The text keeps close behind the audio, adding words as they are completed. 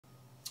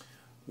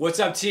What's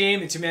up,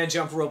 team? It's your man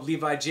Jump Rope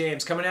Levi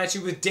James coming at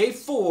you with day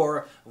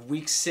 4 of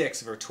week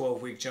 6 of our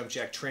 12-week jump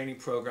jack training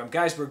program.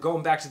 Guys, we're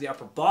going back to the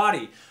upper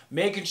body,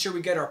 making sure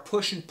we get our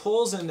push and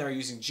pulls in there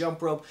using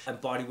jump rope and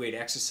body weight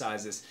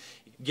exercises.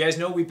 You guys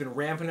know we've been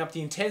ramping up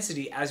the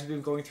intensity as we've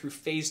been going through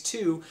phase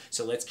 2,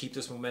 so let's keep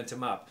this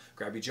momentum up.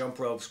 Grab your jump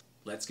ropes,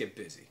 let's get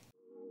busy.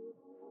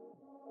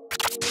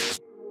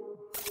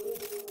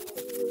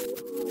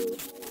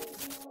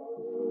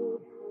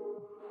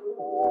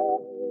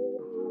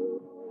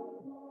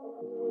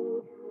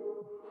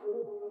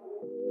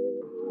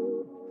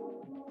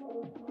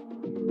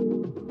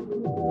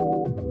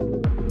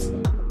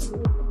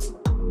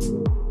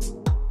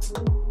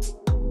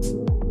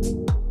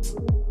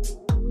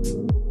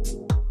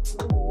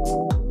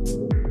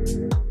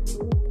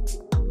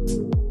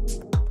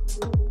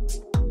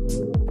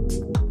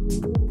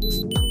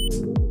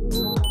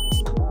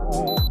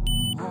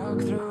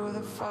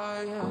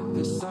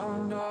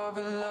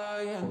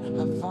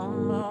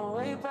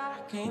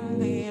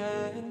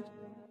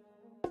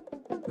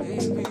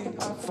 Baby,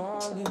 I'm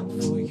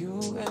falling for you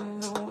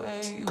and the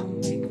way you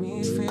make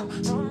me feel.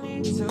 No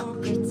need to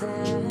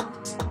pretend.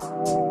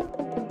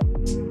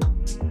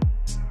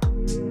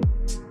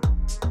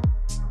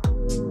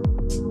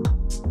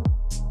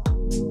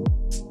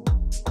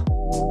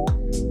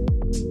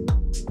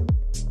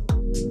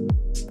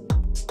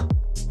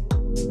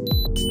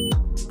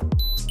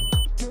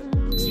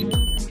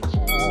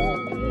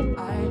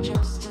 I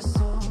just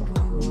assumed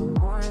we were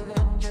more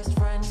than just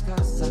friends,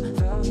 'cause I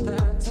felt the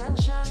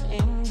tension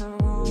in the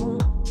room.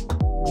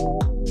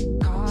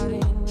 Caught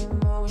in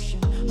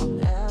emotion on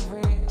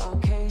every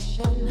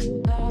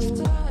occasion.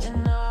 Laughter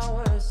and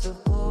hours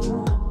of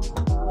gloom.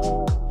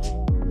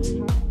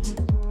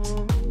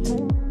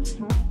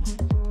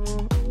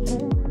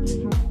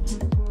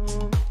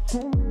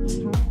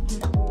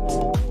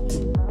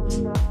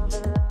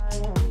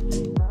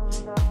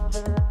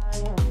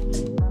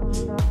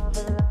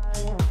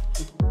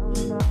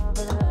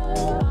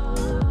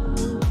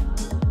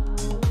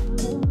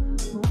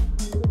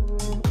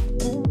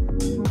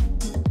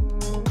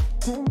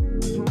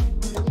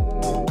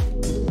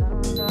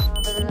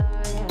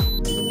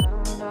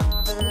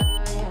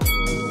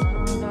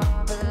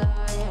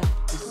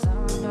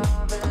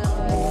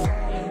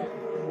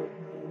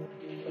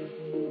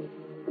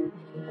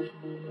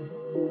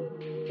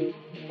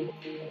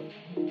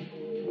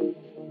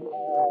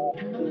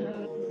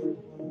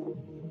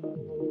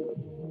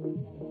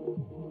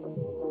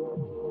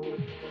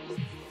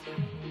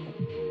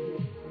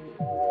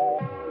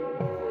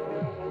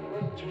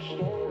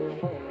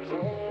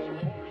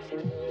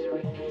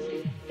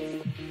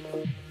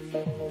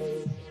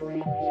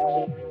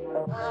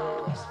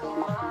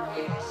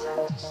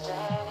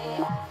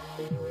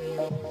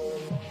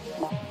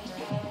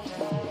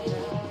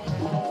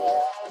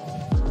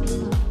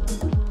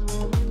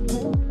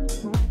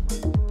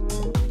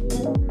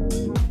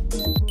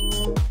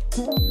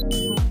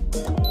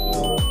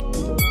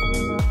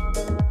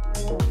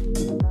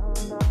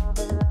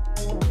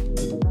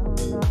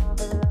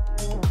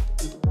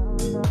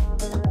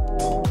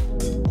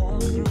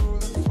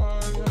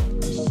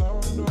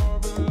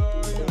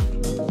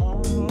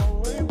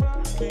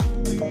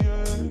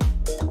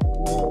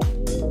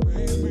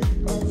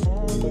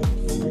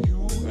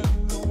 You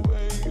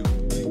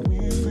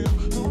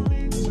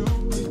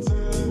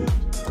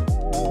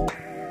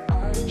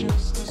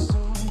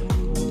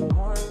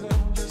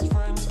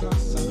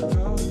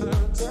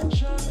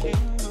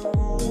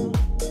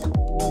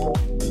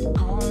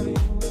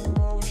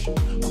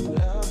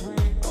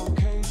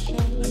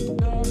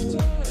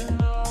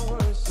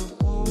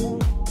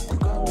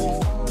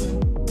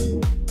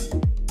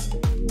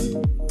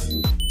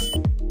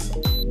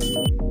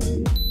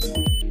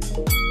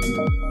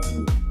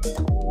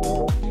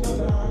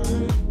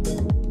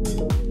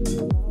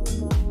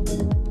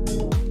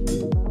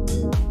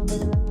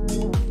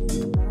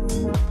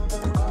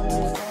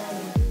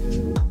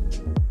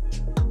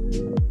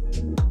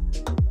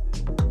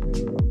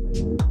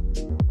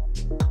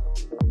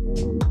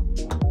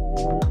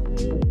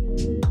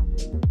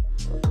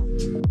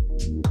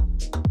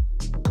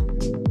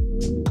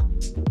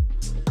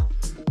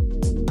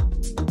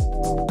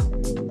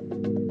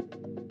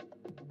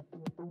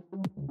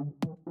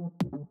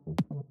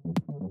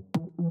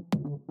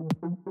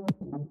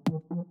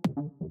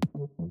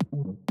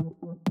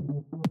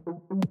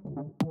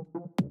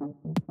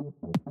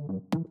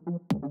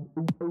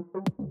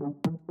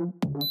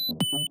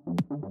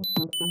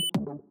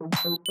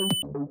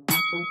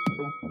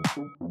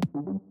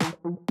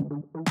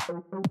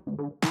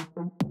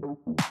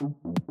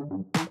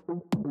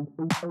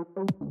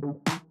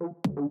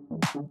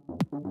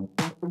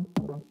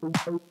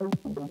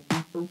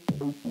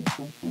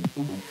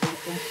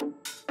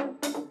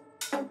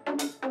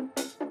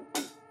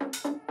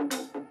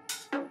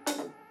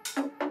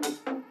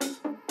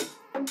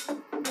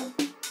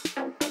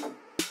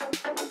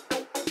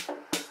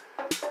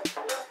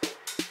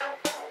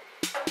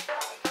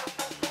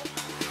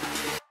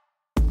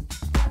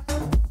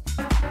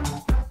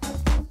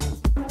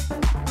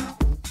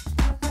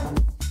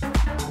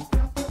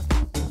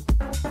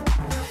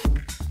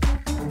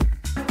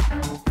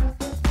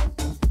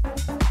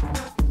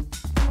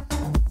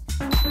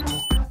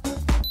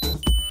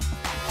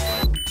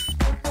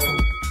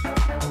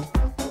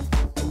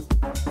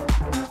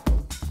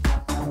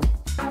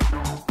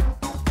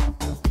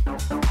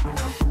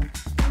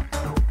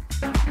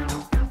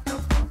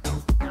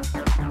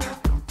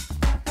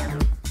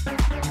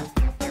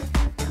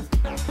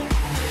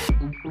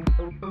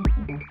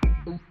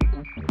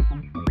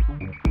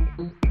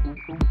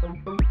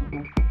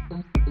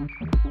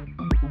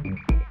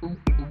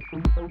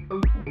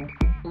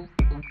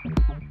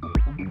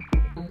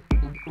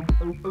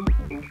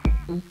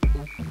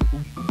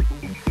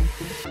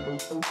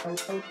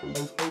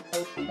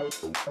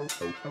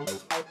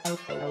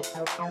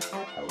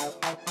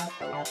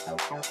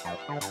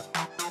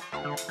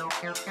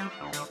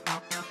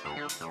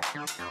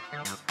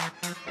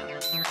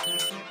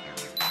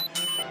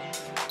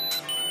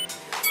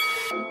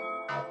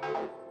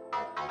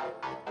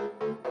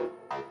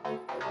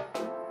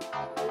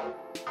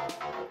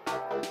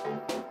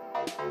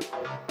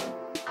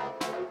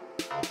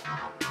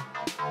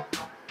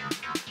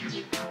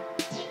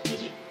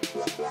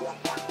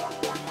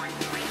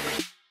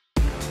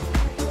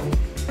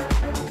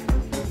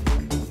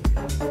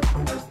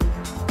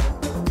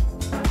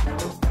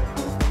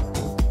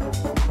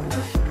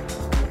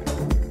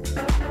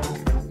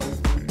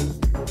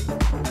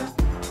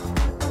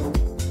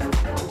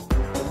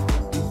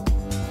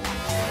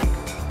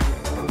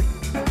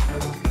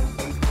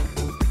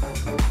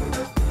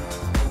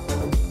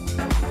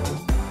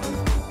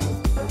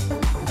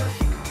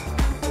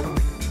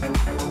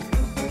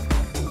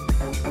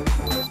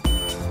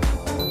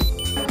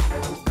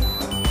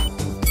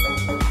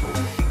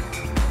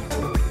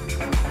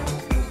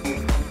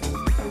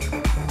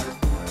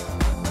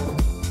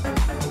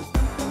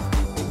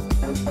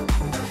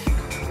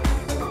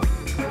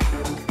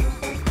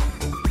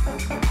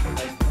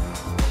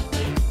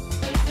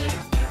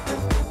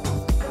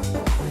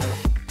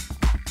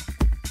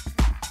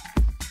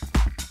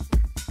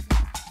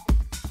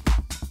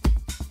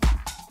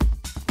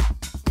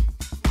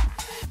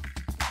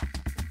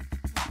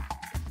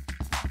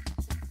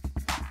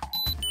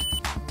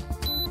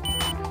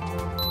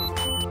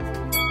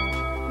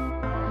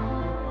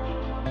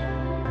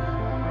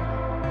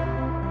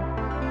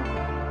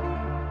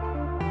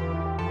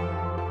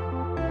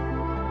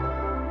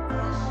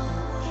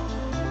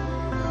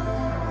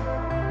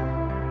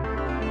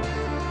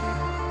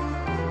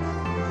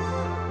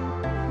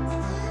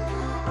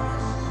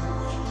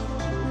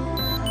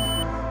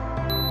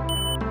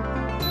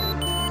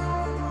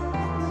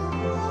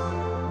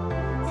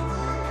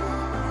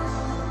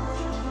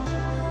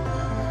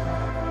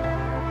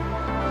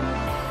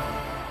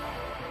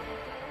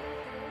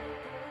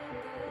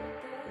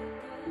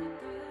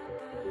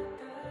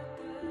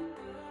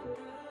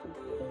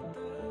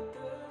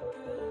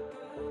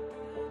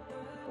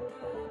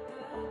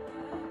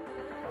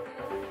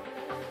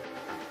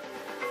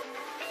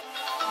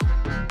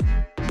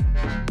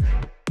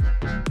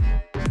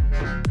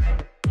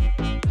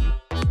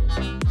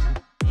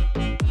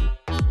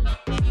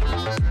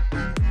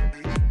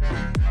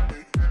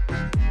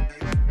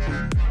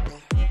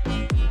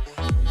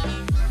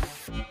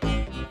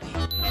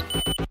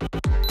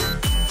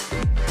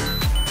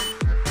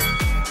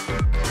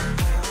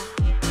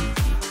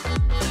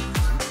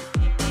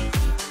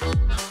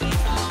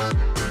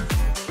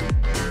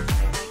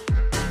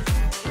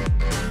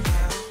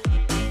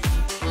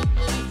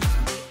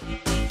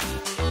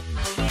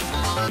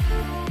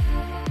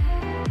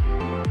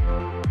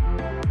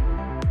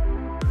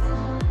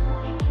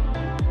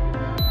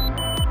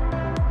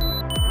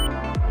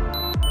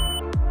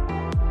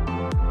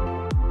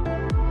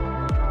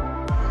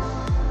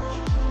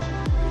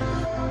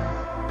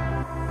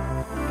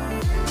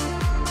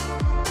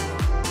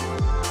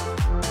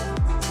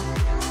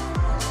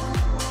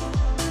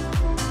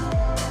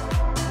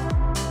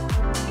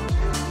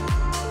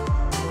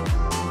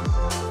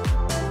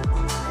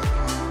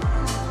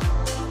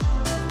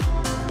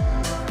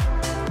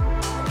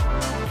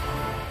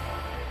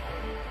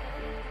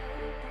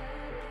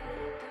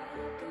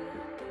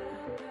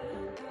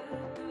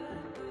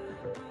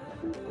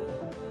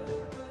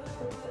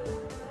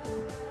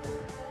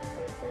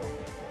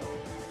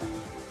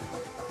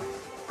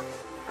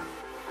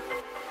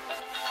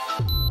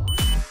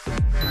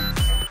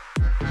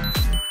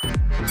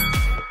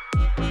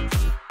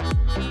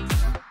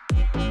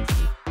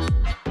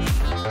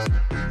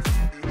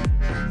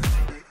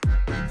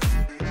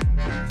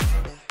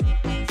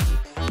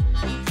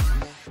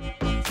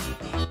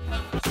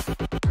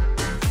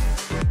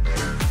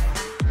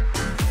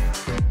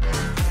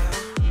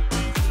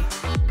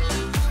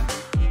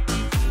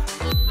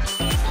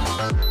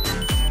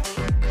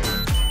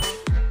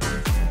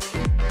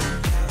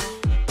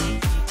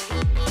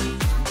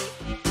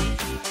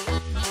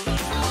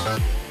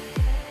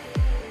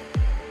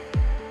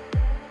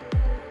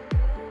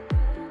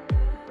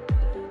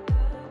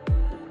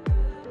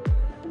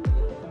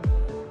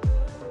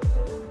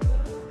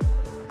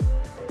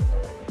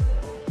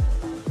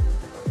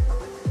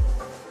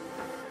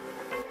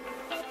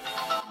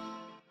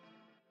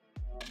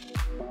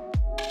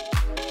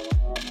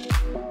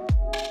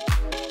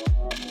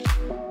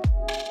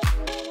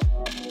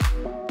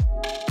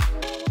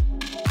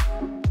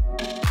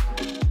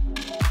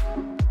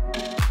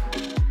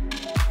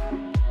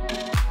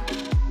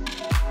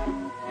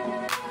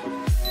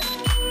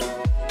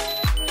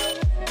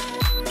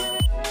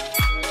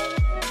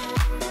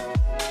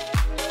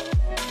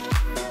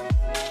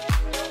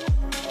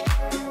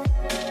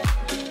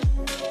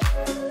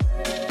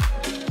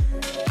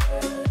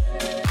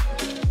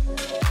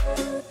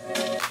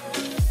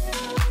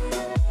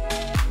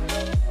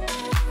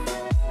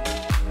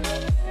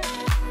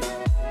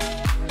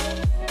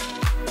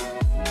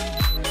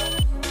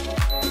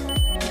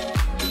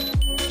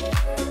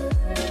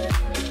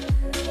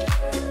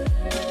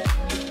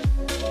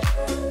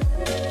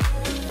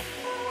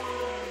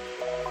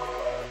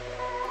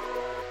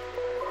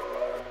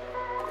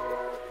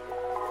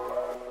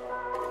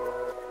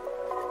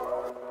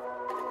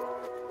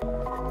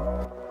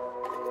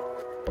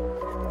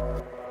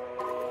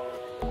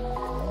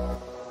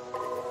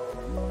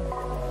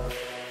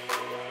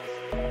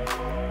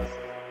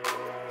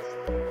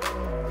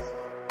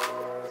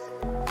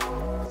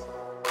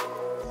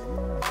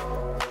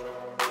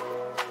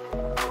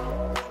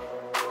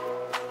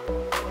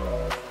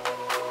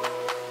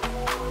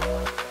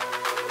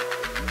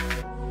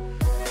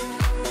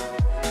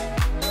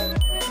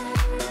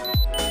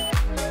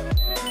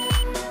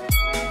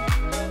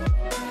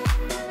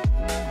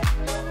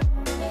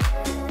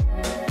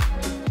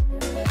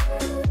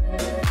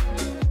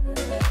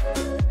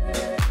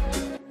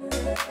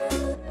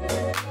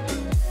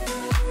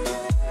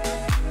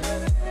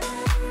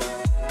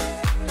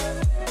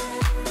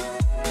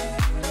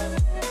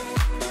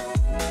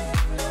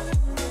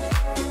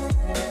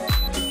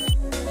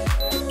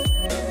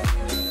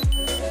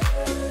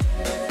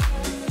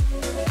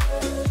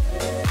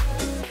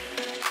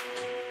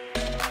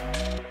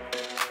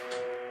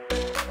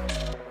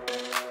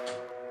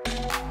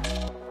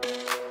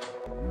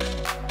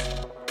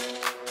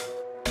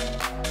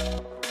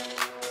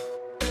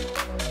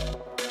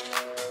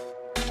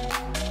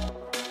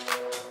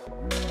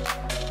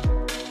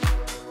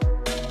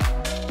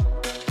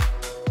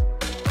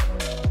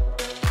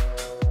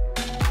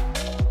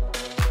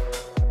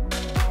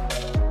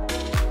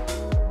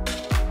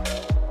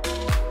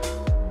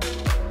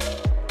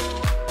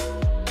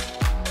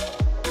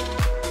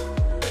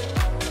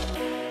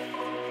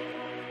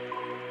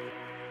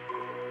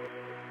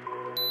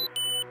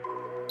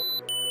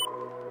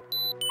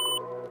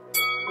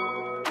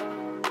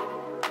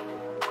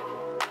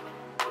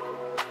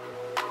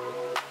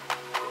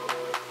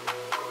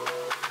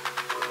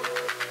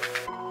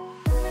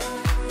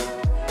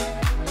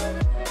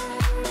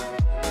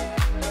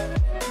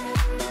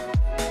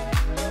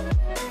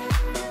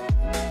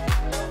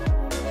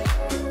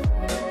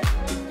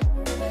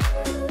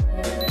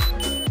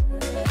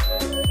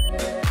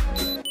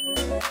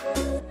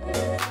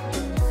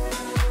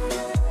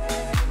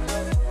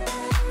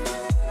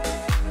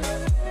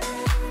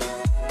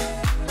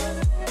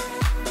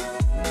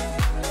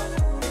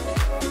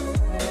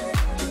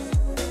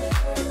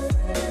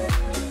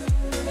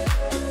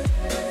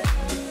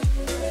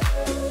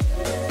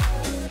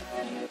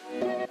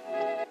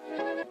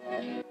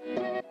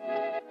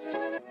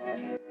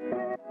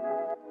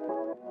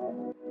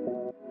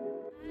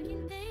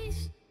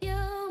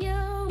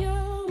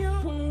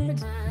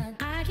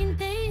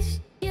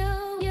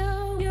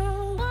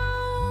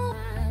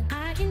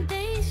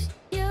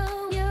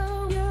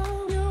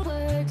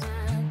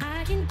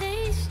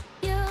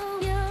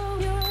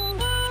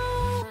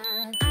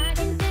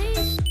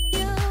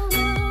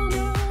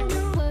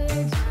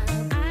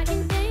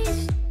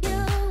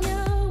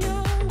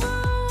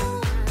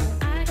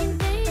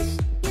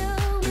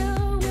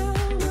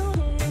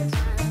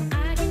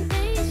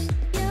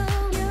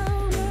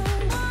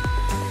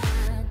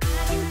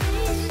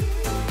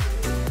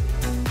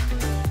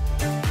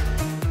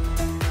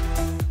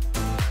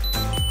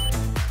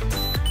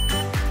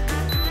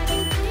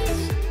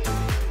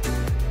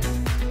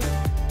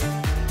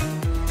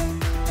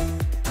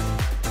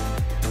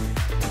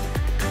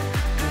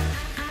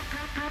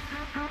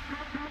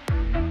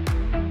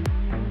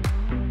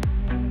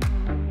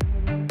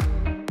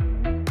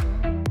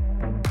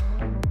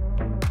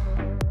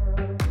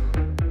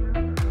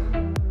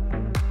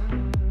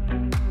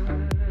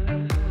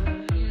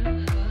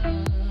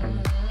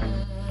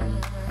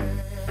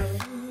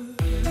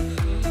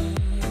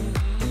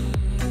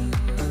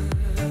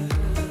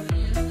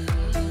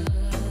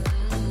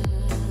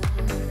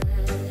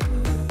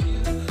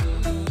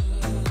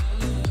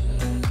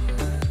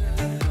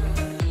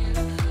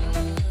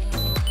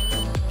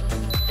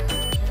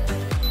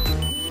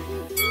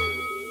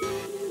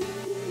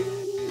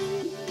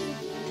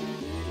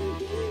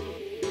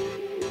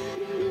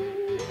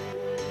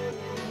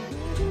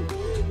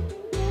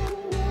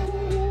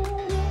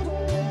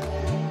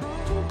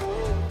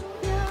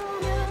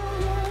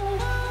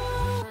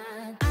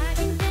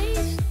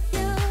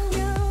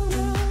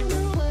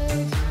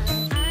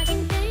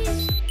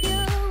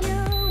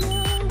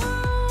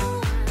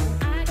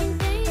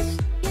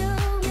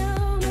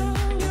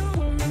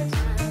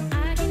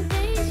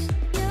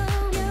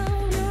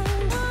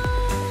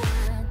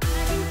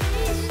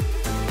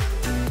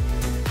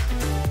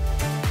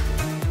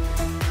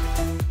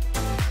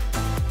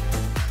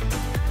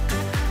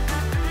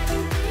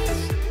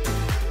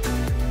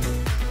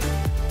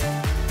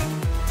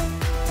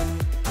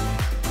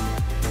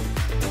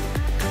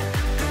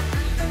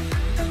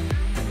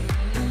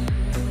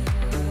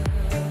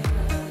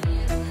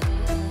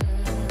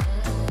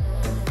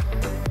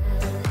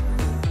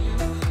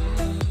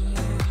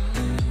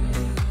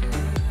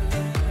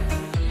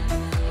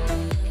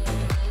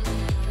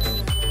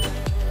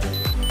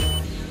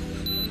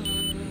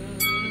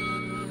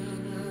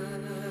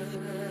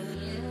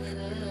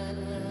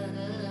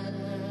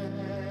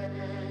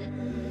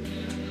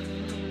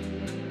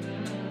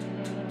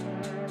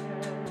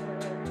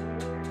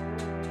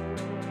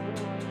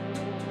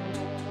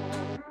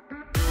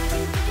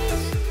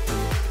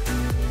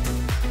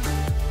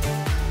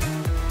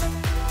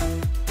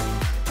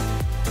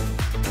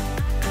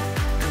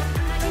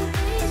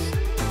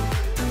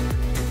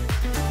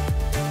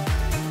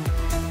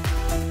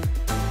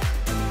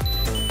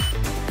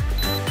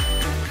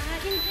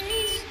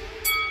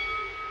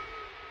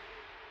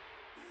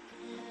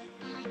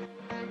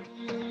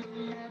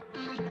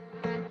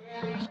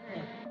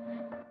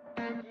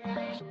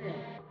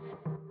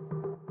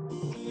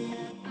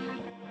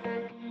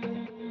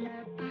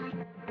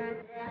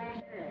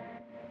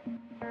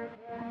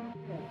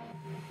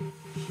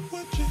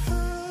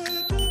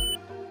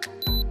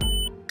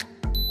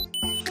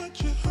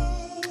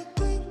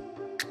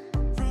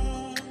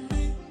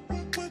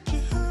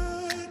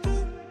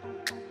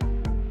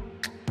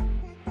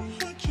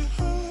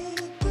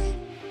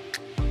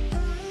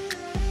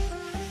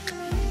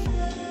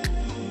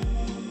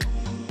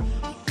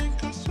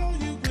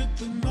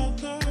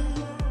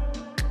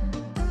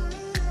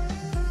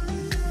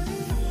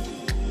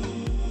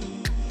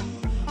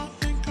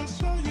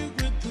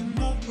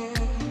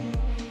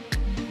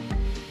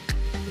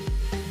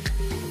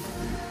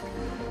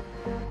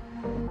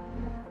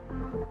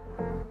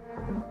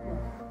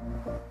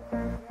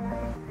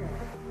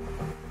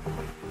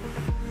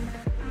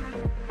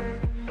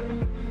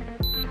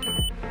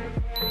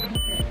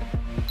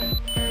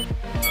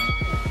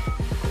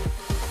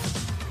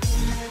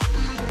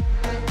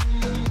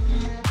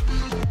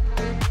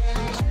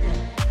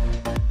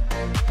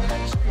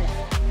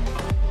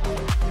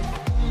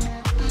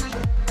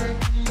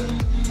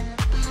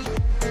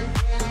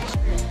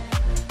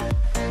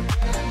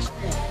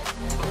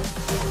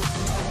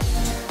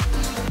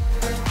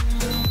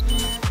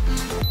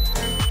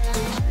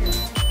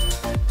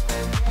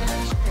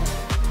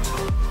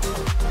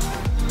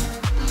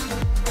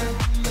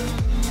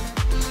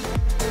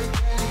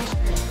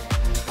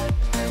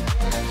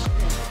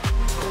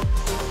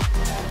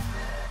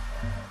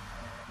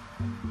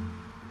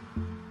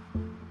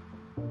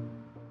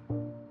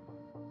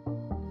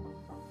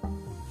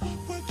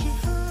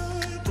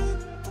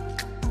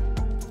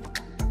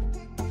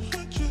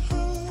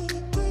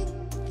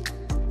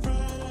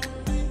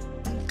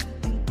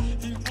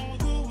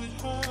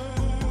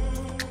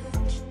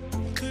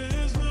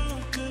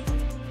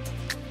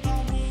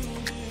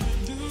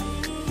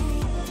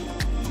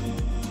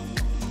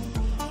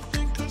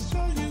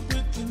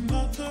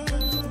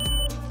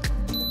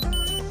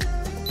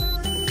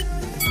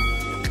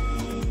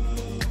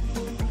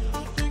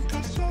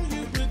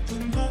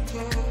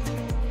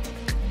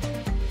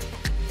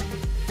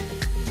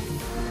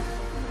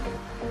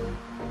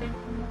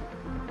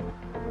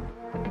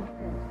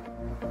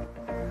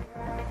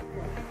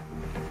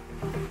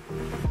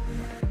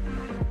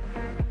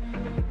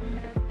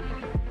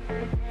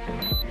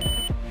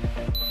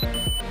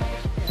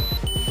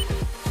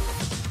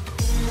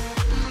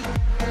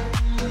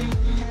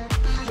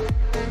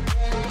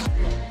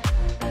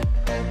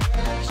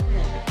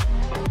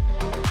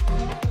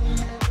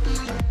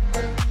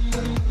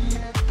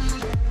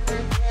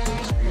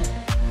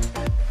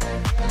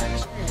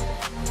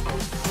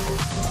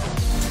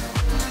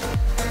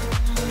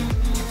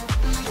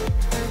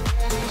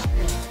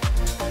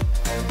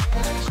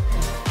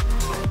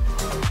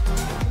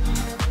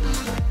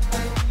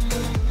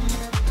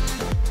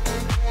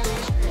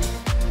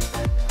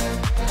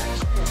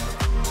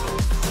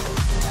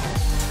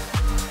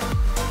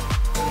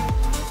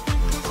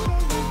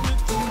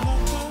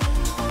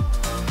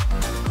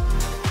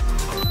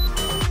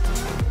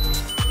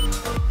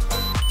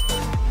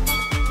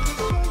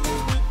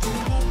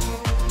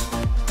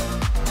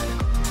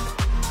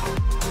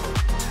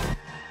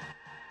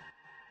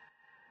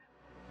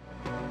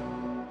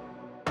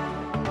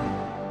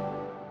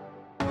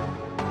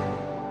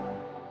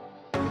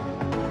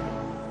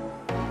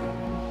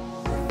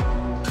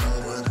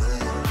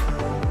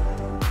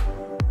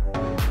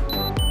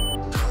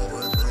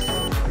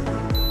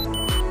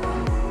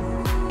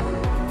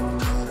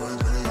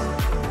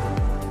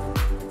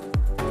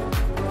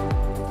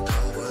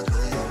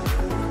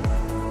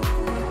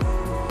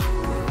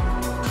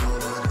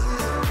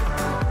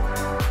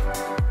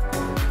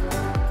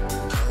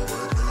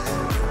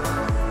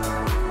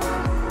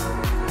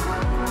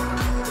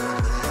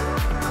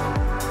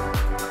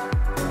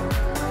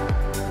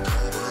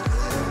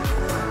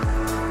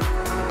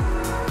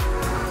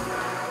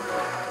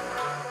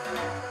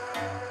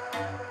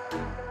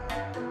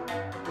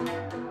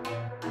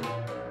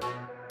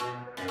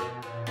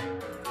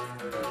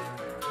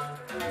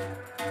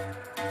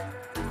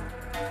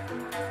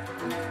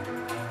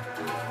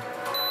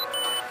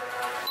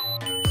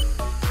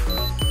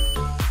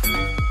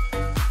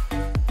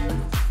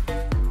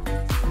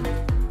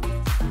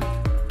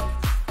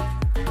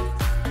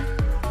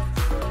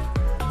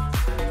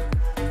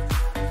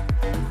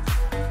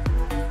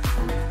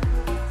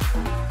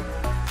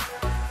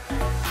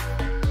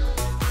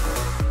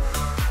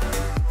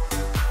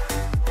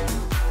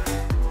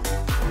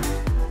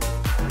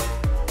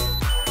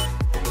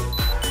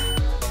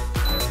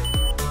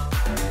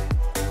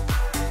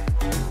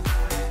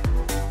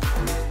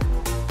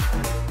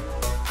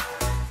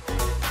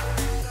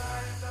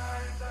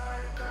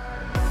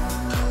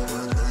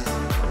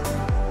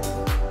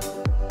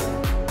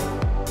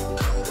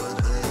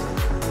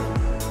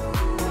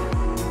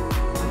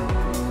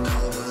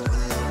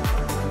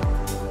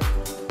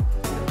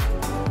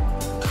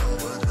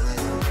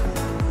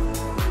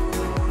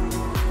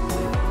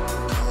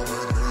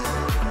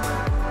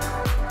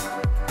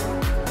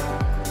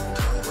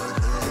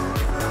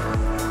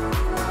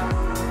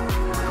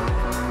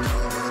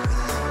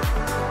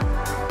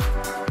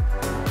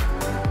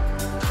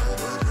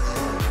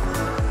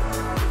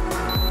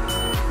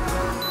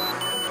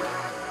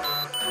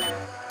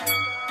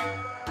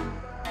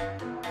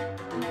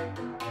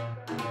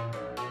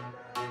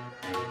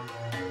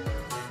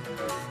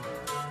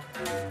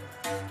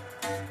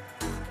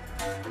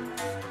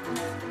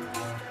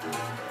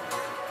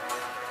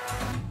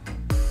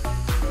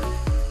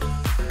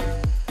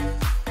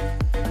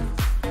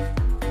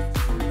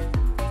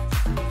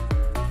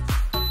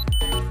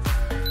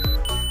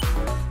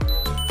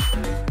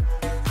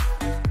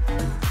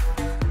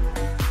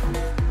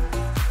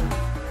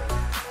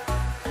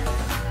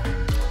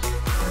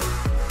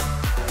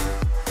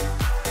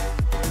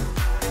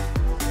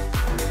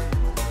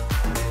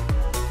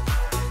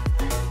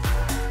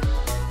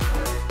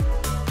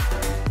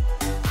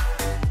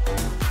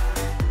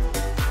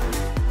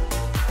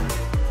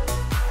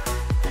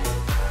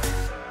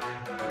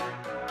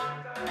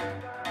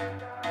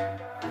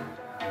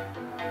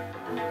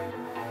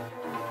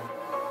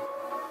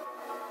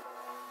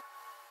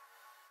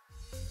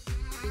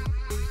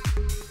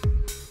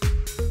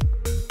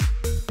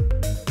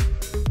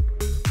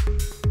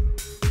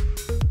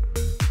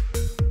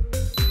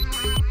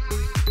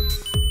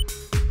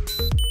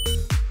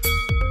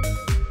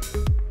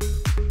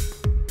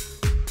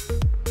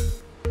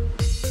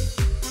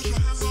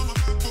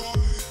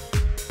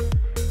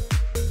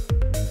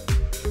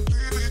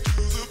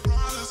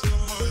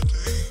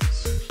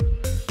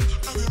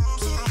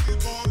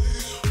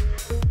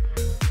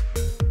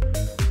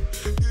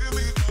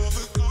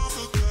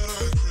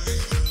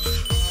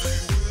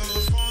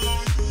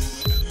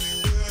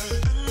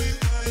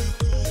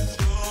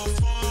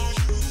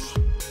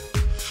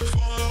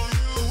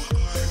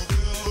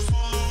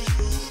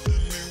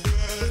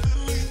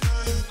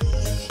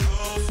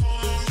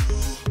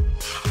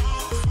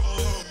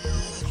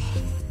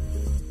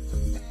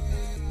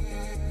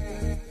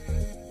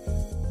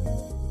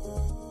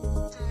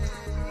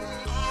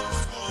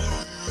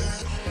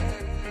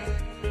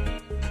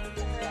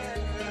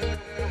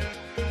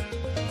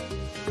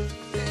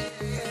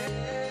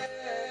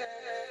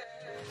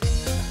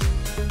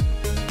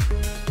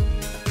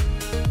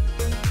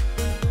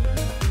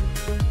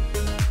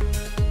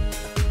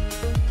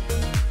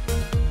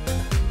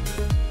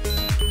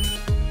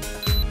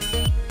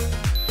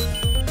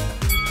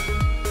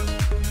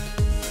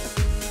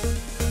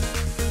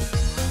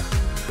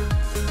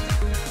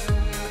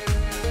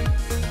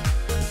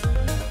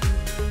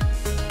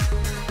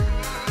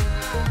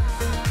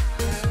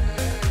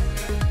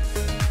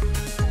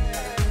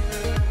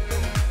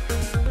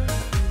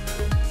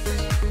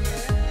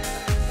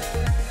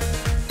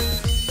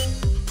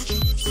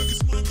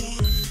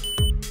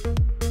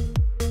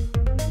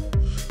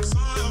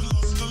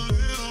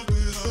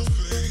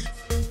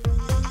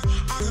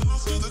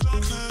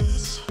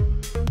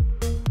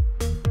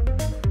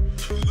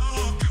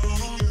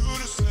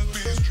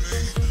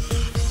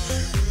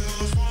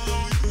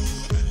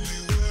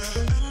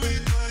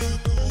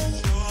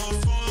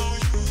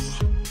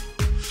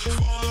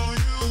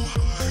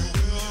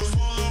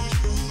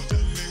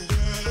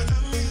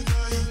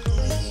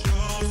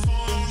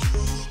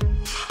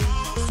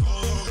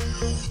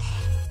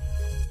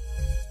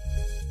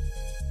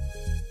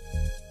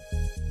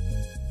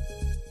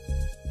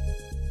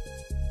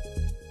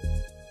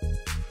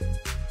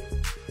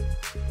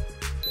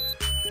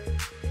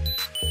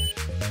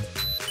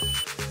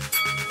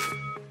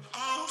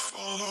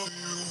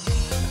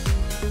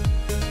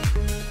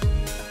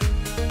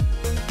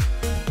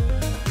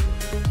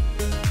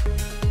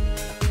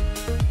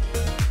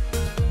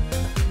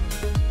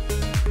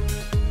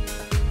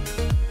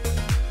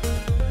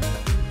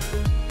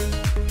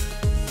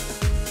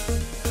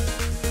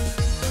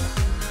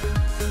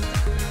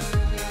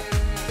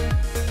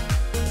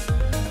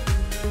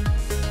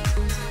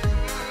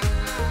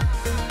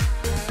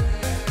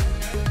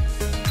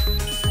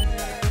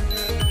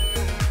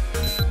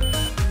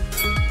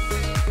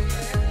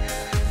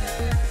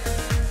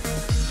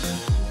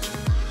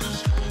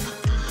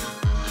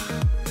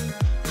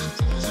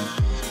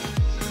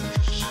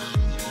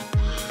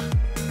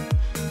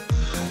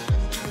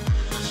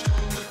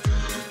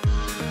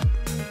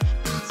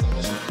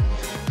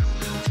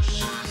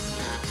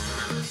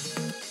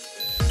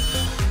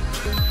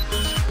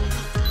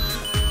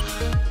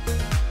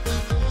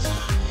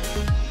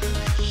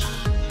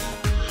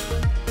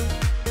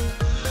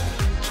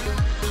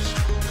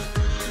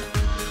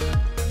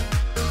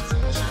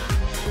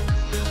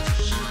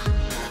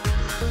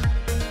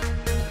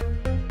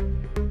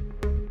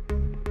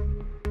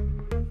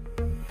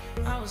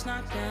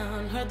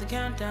heard the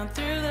countdown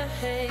through the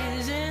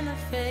haze in the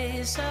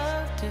face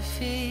of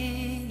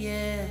defeat,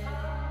 yeah.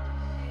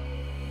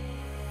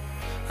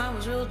 I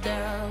was ruled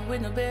out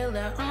with no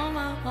bailout on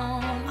my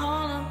own,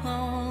 all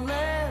alone,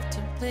 left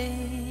to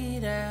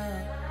bleed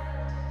out.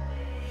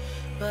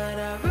 But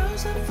I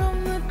rose up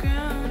from the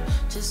ground,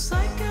 just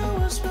like I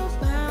was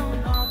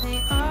spellbound. All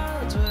the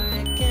odds were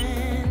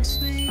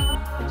against me,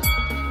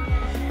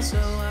 so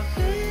I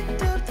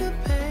picked up the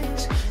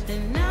pace,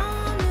 and now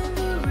I'm in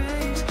the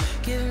race.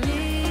 Give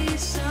me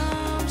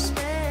some space.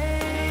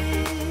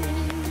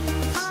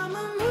 I'm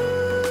a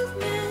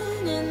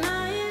movement and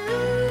I ain't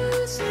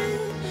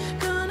losing.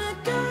 Gonna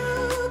go,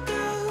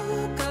 go,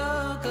 go,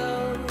 go.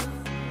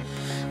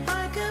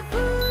 Like a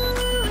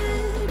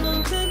bullet,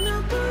 don't take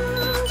no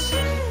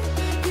bullshit.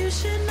 You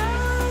should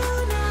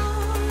know, no,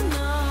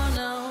 no,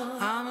 no.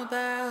 I'm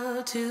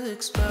about to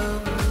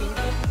explode.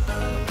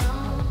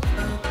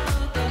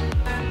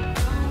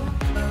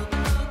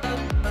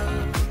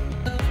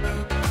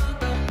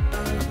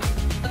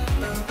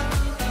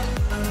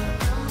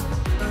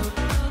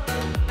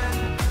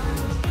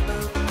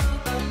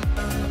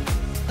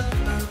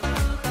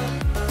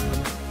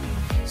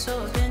 So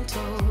I've been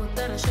told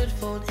that I should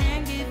fold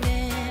and give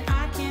in.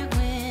 I can't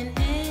win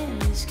in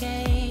this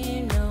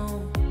game,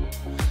 no.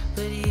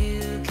 But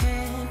you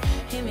can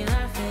hear me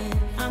laughing.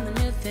 I'm the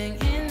new thing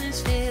in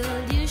this field.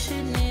 You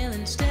should kneel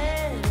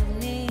instead of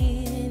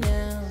me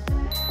now.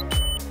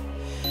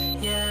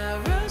 Yeah, I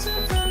rose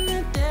up from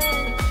the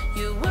dead.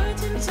 Your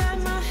words inside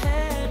my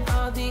head.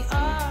 All the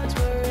odds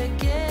were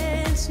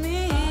against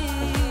me,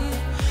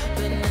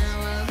 but now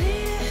I'll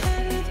lead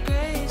ahead with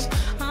grace.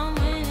 I'm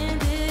winning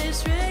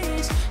this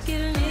race.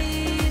 Give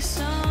me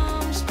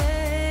some space.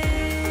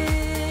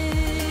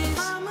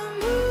 I'm a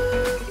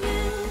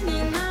movement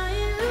and I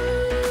ain't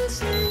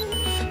losing.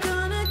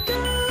 Gonna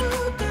go,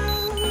 go,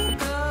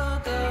 go,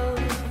 go.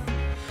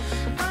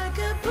 Like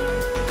a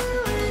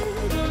bullet,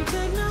 don't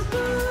take no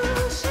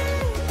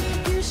bullshit.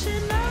 You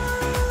should know,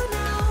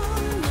 no,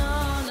 no,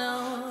 no.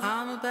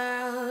 I'm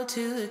about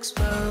to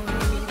explode.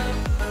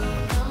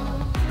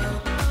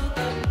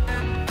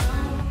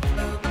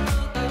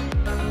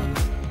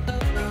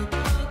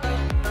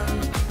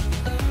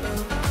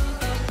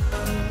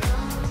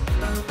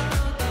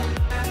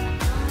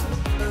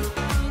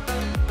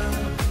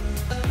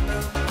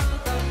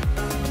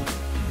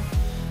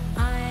 I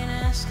ain't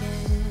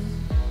asking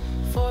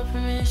for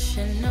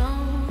permission, no.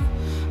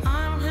 I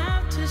don't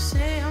have to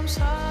say I'm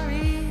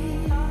sorry.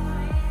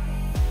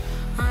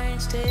 I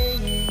ain't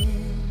staying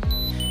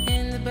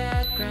in the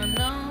background,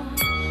 no,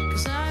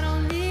 'cause I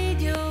don't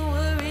need your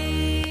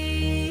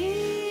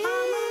worry.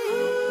 I'm a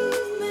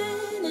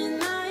movement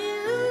and I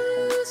ain't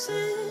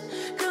losing.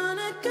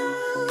 Gonna go,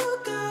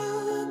 go,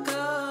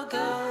 go,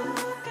 go.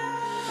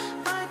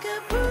 Like a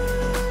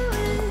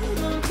bullet,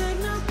 don't take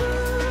no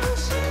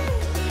bullshit.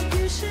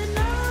 You should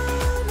know,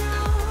 no,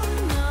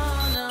 no,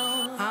 no.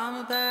 I'm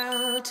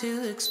about to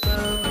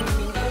explode.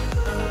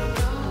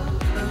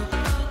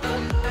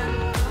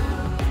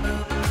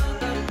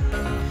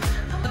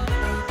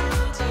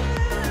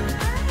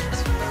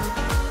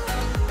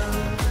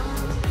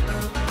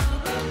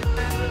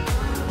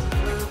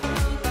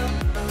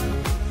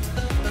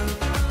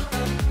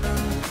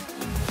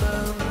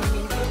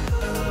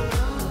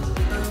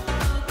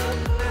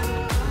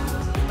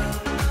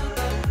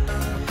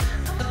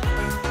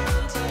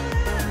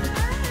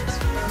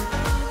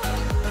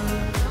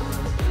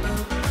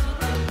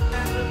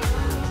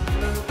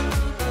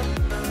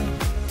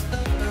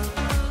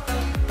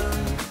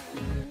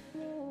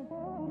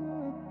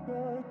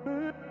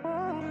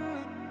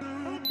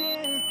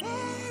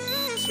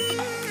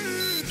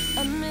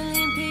 A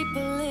million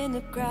people in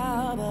the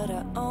crowd, but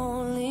I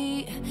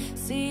only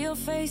see your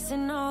face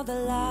in all the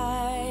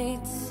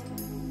lights.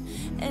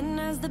 And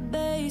as the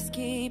bass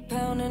keep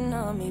pounding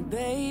on me,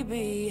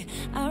 baby,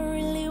 I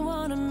really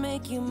wanna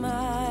make you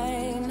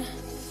mine.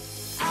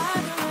 I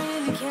don't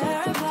really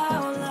care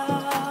about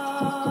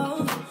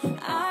love.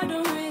 I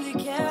don't really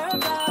care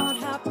about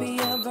happy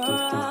ever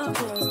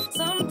after.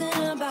 Something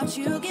about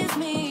you gives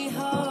me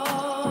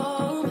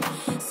hope.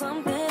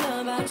 Something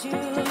about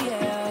you,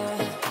 yeah.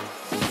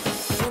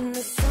 When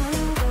the sun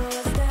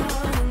goes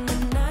down and the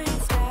night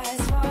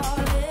sky's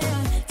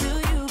falling, do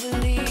you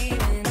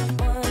believe in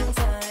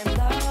one-time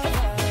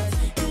lovers?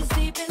 'Cause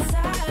deep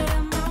inside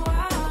of my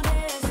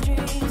wildest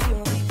dreams,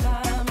 you'll be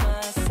by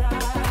my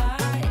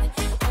side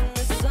when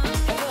the sun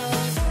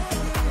goes down.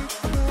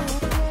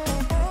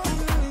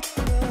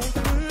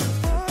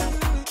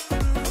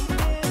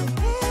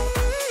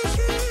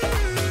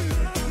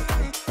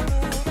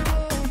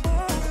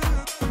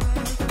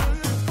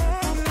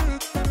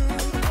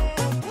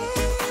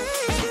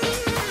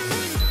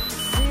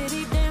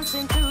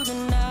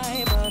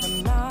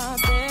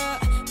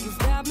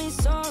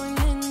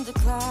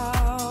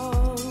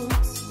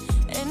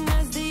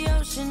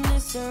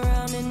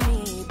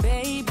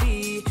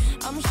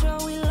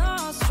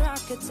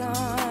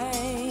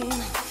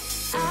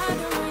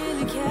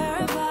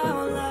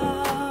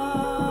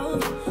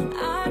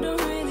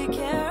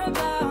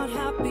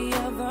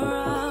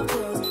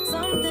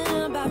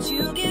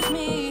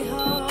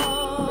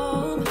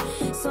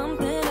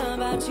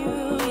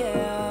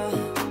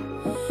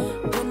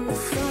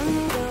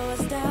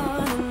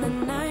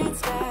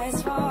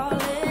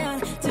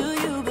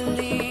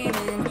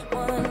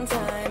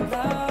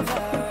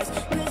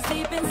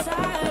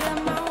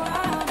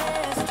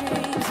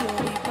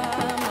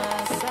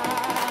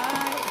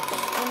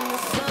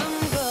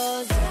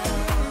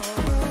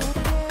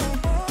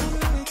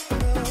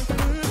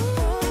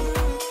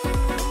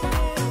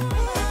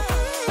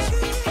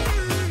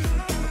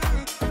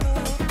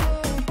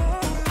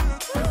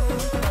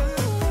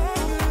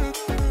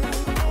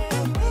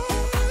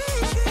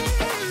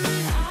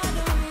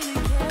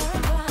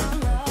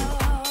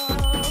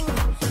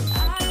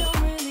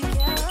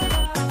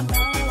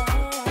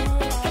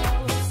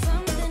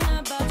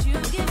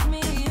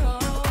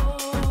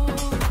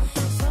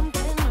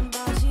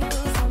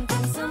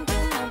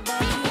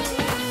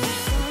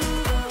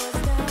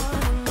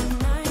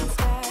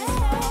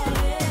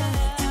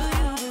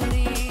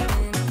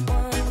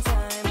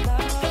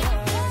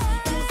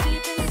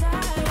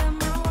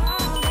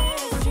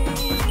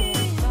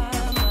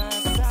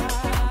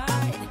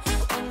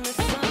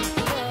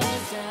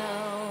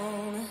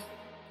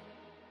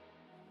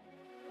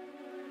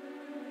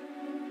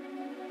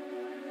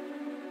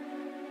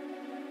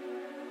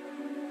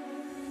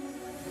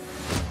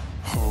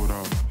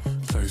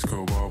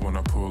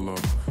 I pull up.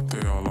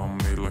 They all on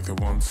me like I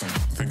want some.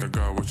 Think I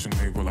got what you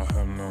need, well I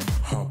have none.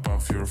 Hop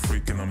off, you're a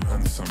freak and I'm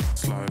handsome.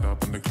 Slide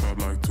up in the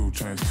club like 2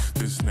 chains.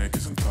 This snake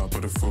is on top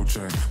of the food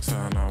chain.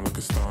 Stand out like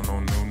a star, no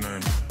new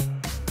name.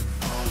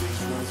 All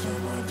these words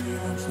in my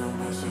DMs, no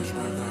message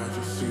back, I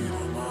just see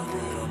them. I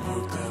get them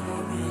hooked and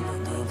I reel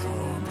and then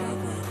throw them back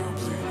when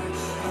completed.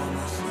 I'm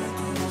a snake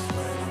on this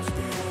plane, I'm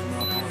speeding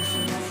my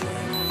portion of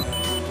flame. I'm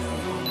every day,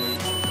 I'm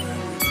making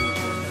pain, we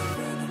dripping that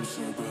venom,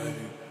 so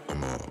baby,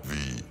 I'm a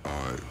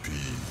VIP.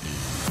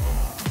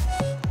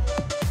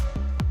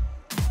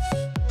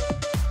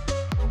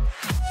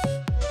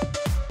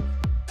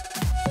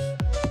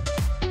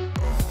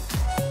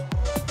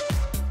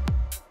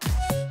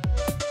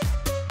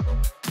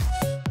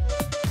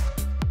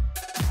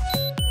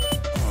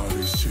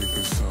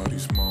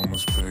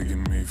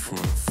 For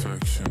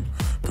affection,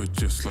 but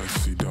just like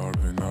C.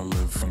 Darwin, I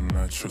live for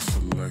natural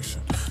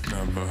selection.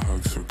 Never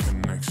hugs or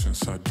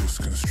connections, I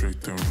just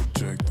constrict and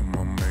reject them.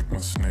 I make my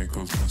snake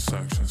oil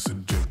transactions,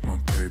 eject my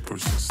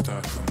papers and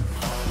stack them.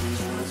 All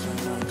these words in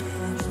my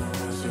DMs, no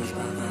message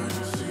back, I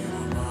just see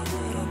them. I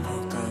get them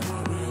hooked and I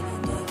reel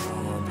and then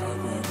throw them back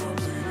when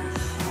completed.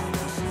 I'm a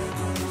snake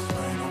on this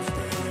lane, I'm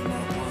speeding my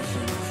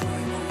portion of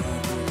flame. I'm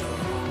every day,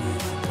 I'm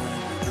leaving pain,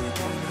 we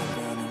dripping that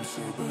venom,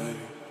 so baby,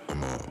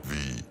 I'm a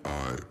VIP.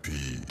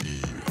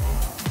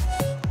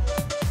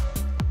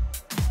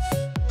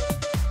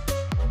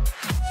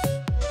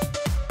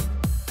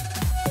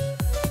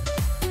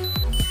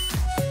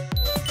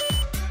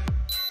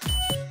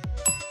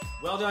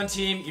 Well done,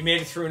 team. You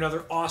made it through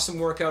another awesome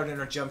workout in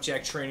our jump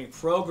jack training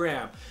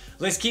program.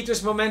 Let's keep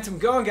this momentum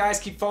going, guys.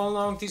 Keep following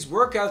along with these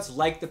workouts.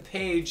 Like the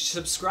page,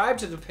 subscribe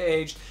to the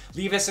page,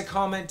 leave us a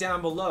comment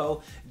down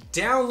below.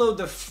 Download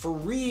the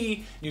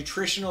free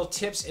nutritional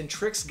tips and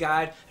tricks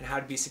guide on how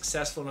to be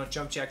successful in a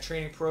jump jack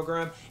training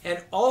program.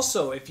 And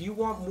also, if you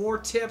want more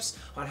tips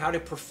on how to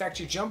perfect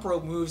your jump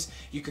rope moves,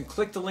 you can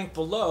click the link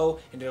below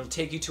and it'll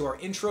take you to our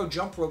intro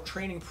jump rope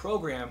training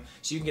program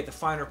so you can get the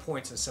finer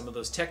points on some of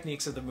those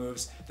techniques of the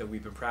moves that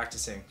we've been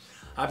practicing.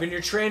 I've been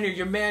your trainer,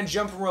 your man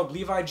jumping rope,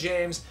 Levi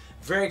James.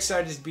 Very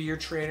excited to be your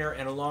trainer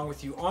and along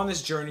with you on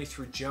this journey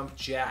through jump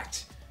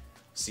jacked.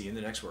 See you in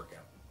the next workout.